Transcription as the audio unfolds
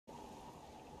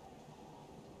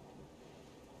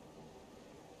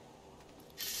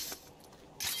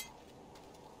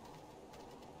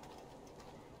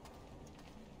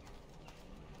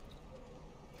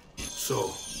So,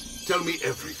 tell me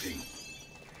everything.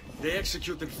 They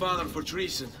executed father for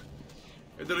treason.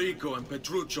 Federico and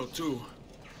Petruccio too.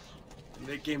 And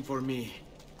they came for me.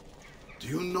 Do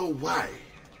you know why?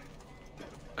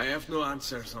 I have no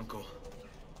answers, Uncle.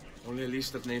 Only a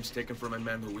list of names taken from a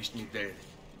man who wished me dead.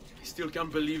 I still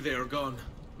can't believe they are gone.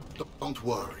 Don't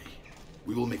worry.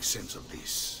 We will make sense of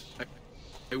this.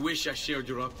 I wish I shared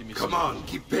your optimism. Come on,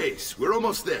 keep pace. We're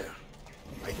almost there.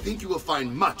 I think you will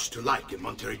find much to like in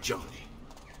Monteriggioni.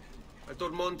 I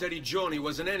thought Monteriggioni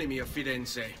was an enemy of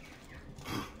Firenze.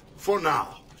 For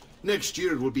now. Next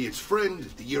year it will be its friend,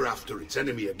 the year after its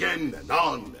enemy again, and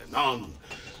on and on.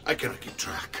 I cannot keep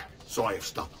track, so I have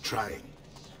stopped trying.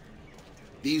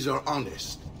 These are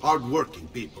honest, hard-working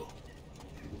people.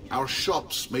 Our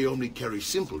shops may only carry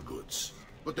simple goods,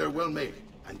 but they're well-made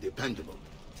and dependable.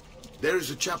 There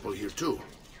is a chapel here too.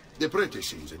 The prete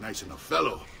seems a nice enough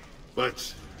fellow,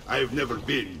 but I have never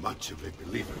been much of a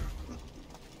believer.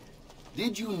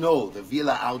 Did you know the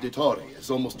Villa Auditore is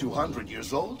almost 200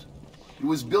 years old? It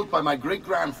was built by my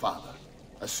great-grandfather,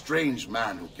 a strange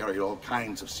man who carried all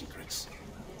kinds of secrets.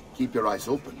 Keep your eyes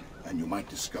open, and you might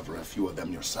discover a few of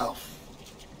them yourself.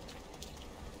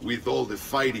 With all the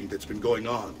fighting that's been going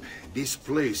on, this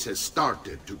place has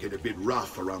started to get a bit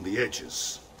rough around the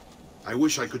edges. I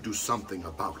wish I could do something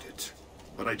about it,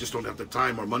 but I just don't have the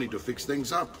time or money to fix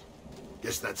things up.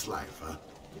 Guess that's life, huh?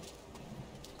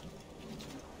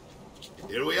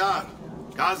 Here we are.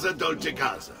 Casa Dolce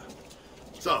Casa.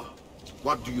 So,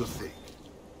 what do you think?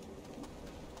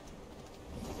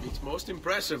 It's most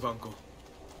impressive, Uncle.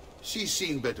 She's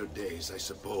seen better days, I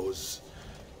suppose.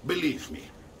 Believe me,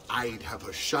 I'd have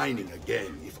her shining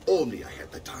again if only I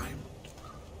had the time.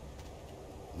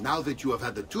 Now that you have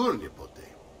had the tour, Nipote,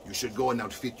 you should go and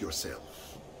outfit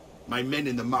yourself. My men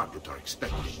in the market are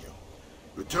expecting you.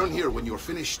 Return here when you're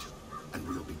finished, and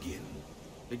we'll begin.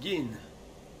 Begin?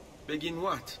 Begin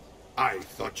what? I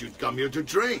thought you'd come here to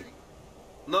train.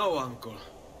 No, Uncle.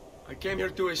 I came here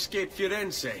to escape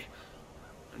Firenze.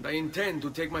 And I intend to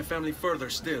take my family further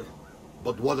still.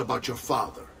 But what about your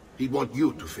father? He'd want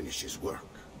you to finish his work.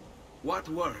 What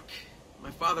work?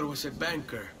 My father was a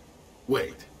banker.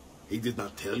 Wait, he did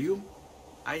not tell you?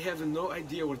 I have no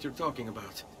idea what you're talking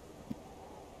about.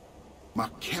 Ma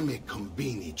che me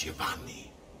combini,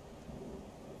 Giovanni?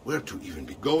 Where to even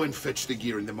be? Go and fetch the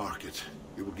gear in the market.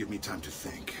 It will give me time to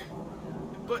think.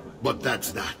 But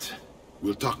that's that.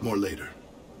 We'll talk more later.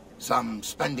 Some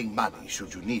spending money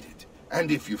should you need it.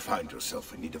 And if you find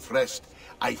yourself in need of rest,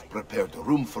 I've prepared a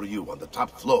room for you on the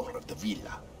top floor of the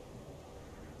villa.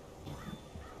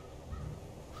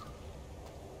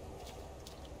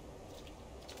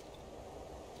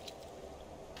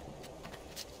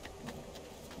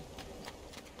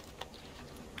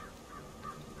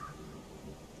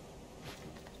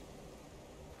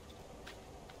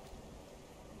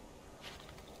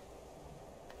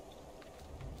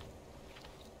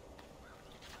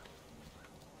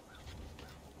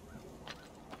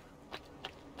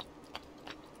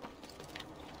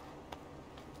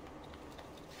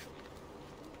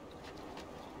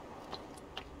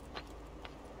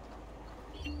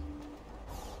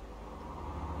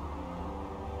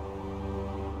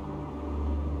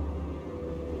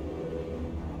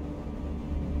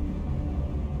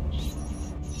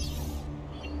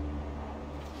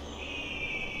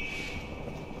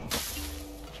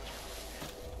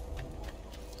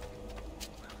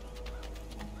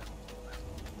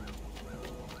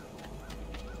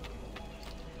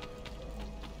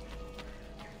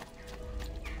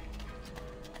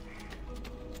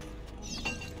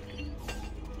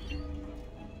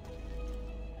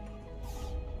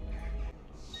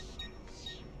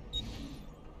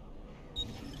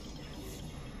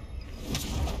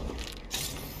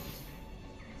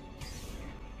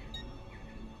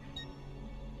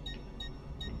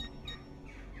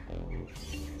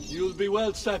 You'll be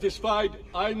well satisfied,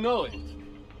 I know it.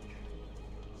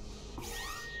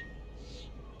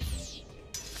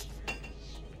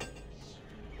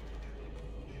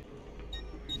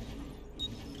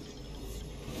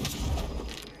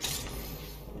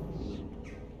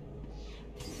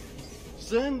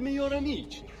 Send me your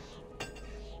amici.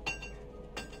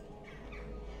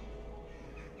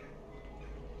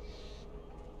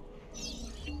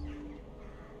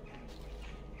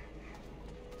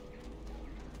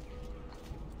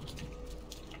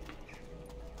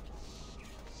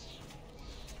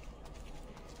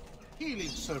 Healing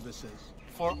services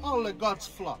for all the gods'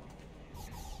 flock.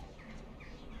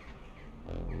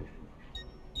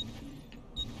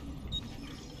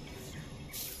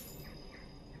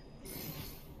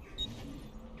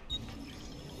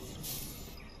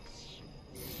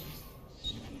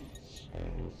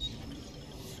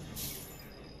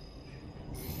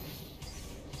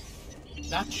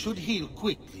 That should heal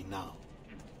quickly now.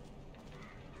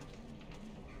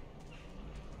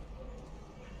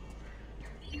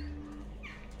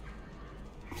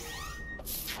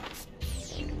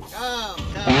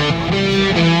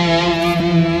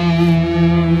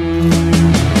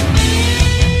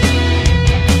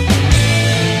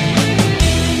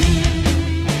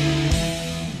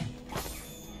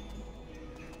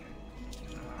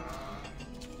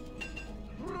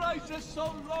 Prices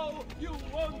so low, you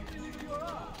won't believe your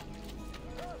eyes.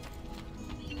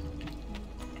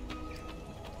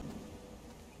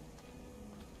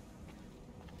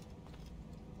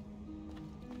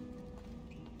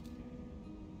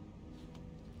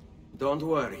 Don't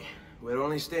worry. We're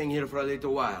only staying here for a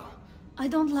little while. I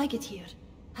don't like it here.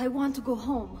 I want to go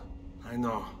home. I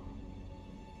know.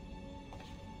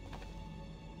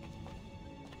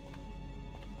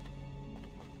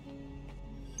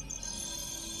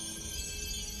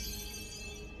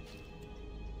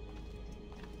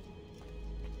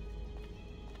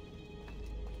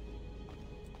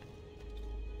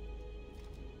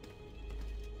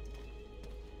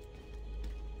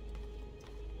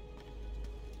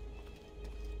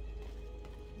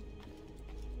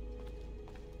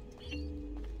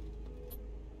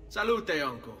 Salute,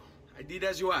 uncle. I did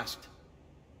as you asked.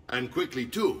 And quickly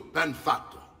too, ben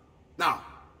fatto. Now,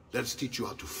 let's teach you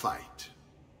how to fight.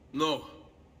 No.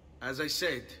 As I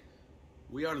said,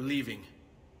 we are leaving.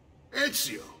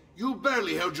 Ezio, you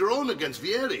barely held your own against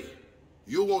Vieri.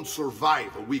 You won't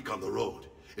survive a week on the road.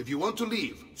 If you want to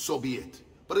leave, so be it.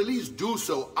 But at least do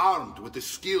so armed with the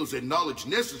skills and knowledge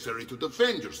necessary to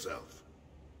defend yourself.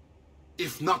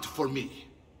 If not for me,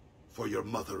 for your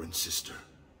mother and sister.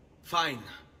 Fine.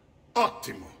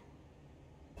 Ottimo.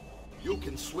 You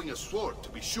can swing a sword, to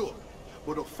be sure,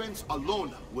 but offense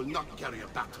alone will not carry a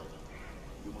battle.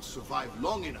 You must survive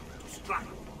long enough to strike.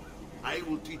 I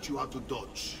will teach you how to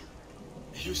dodge.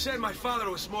 You said my father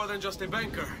was more than just a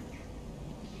banker.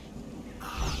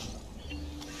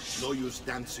 No use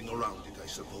dancing around it, I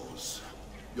suppose.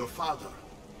 Your father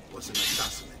was an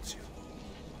assassin, Ezio.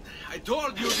 I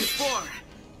told you before.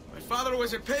 My father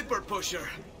was a paper pusher.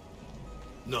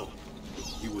 No.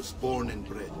 He was born and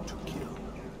bred to kill.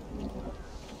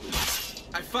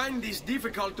 I find this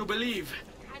difficult to believe.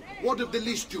 What of the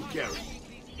list you carry?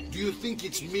 Do you think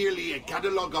it's merely a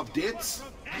catalog of debts?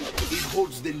 It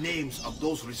holds the names of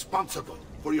those responsible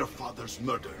for your father's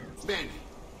murder. Many.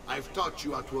 I've taught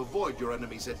you how to avoid your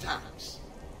enemy's attacks.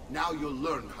 Now you'll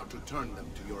learn how to turn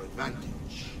them to your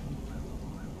advantage.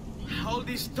 All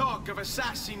this talk of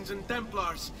assassins and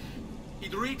Templars,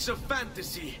 it reeks of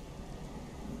fantasy.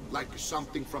 Like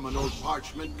something from an old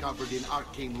parchment covered in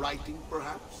arcane writing,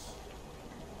 perhaps?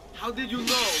 How did you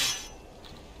know?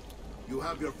 You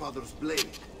have your father's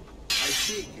blade. I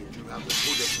figured you have the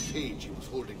codex page he was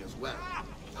holding as well.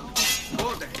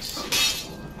 Codex?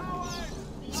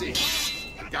 See,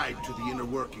 a guide to the inner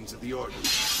workings of the Order.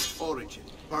 Its origin,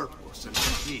 purpose, and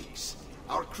techniques.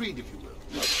 Our creed, if you will.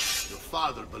 Your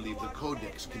father believed the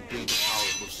codex contained a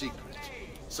powerful secret.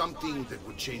 Something that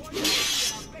would change the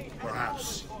world.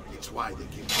 Perhaps it's why they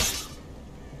came out.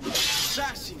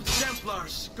 Assassins,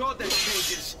 Templars, Codex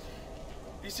pages.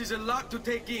 This is a lot to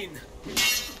take in.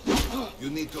 You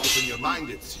need to open your mind,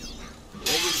 Ezio.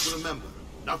 Always remember,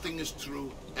 nothing is true,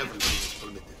 everything is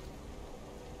permitted.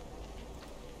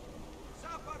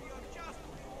 Suffer your just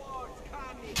rewards,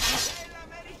 Kami. Bella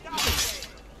meritate.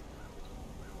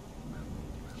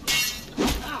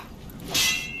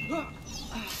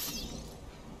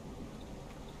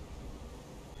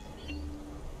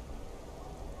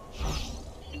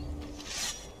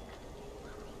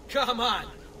 Come on!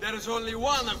 There is only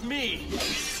one of me!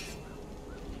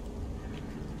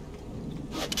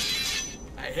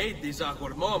 I hate these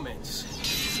awkward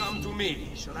moments. Come to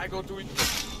me. Should I go to it?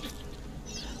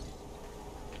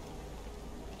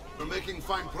 You're making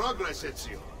fine progress,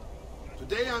 Ezio.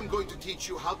 Today I'm going to teach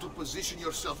you how to position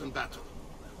yourself in battle.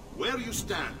 Where you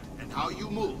stand and how you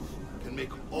move can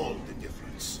make all the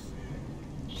difference.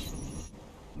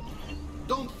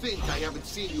 Don't think I haven't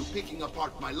seen you picking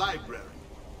apart my library.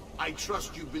 I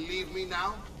trust you believe me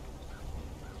now?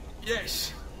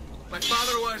 Yes. My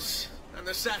father was an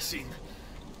assassin.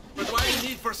 But why the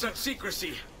need for such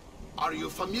secrecy? Are you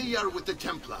familiar with the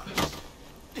Templars?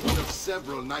 One of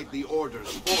several knightly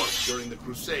orders formed during the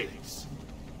Crusades.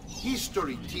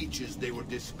 History teaches they were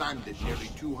disbanded nearly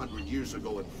 200 years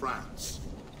ago in France.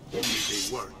 Only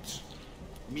they weren't.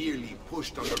 Merely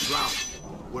pushed underground,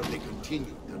 where they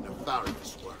continued their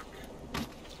nefarious work.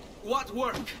 What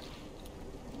work?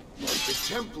 The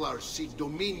Templars seek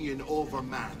dominion over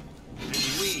man, and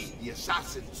we, the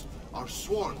assassins, are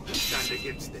sworn to stand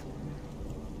against them.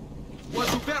 Was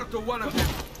Uberto one of them?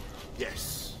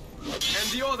 Yes.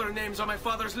 And the other names on my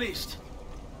father's list?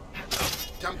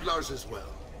 Templars as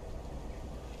well.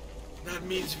 That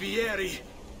means Vieri.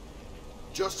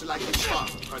 Just like his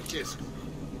father, Francesco.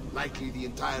 Likely the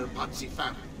entire Pazzi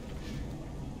family.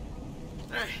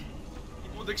 Hey,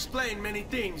 it would explain many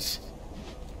things.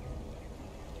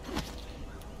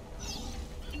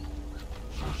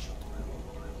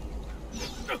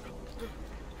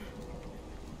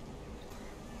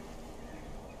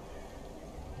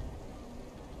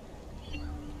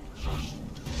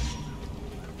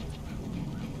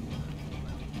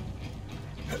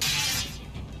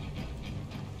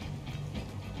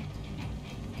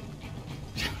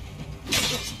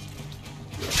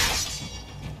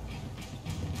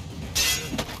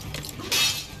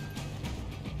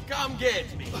 Come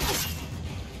get me.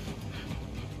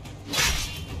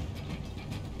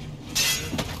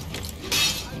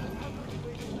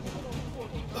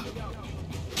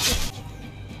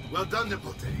 Well done,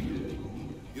 Nipote.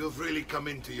 You've really come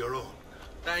into your own.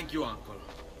 Thank you, Uncle,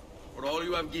 for all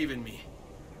you have given me.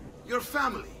 Your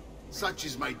family. Such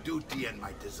is my duty and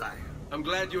my desire. I'm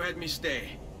glad you had me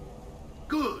stay.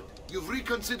 Good. You've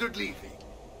reconsidered leaving.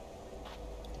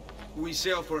 We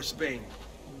sail for Spain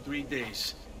in 3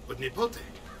 days. But Nipote,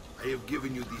 I have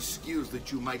given you these skills that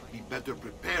you might be better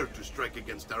prepared to strike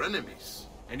against our enemies.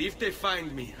 And if they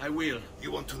find me, I will.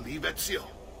 You want to leave Ezio?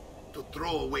 To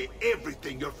throw away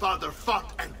everything your father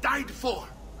fought and died for?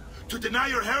 To deny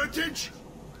your heritage?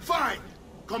 Fine!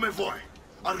 Come vuoi.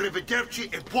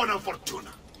 Arrivederci e buona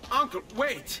fortuna. Uncle,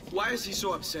 wait! Why is he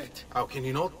so upset? How can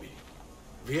he not be?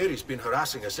 Vieri's been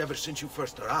harassing us ever since you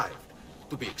first arrived.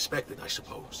 To be expected, I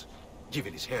suppose,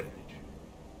 given his heritage.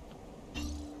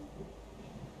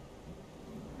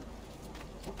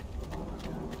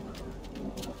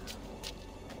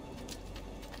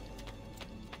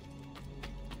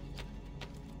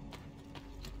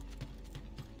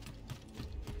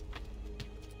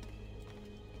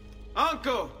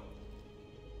 Uncle!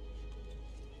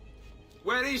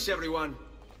 Where is everyone?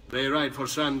 They ride for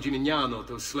San Gimignano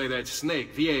to slay that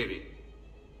snake, Vieri.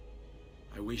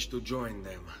 I wish to join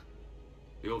them.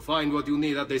 You'll find what you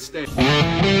need at the station.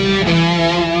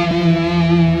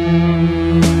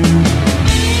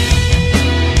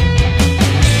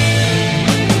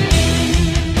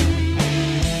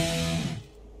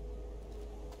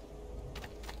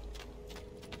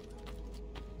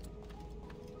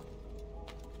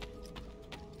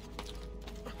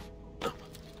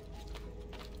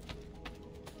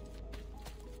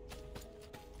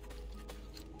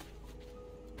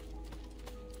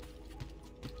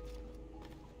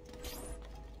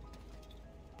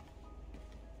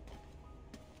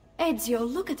 Ezio,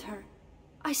 look at her.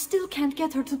 I still can't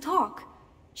get her to talk.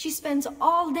 She spends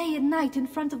all day and night in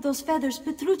front of those feathers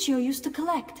Petruccio used to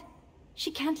collect.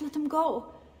 She can't let them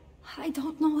go. I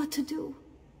don't know what to do.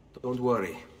 Don't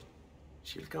worry.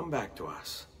 She'll come back to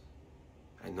us.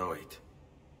 I know it.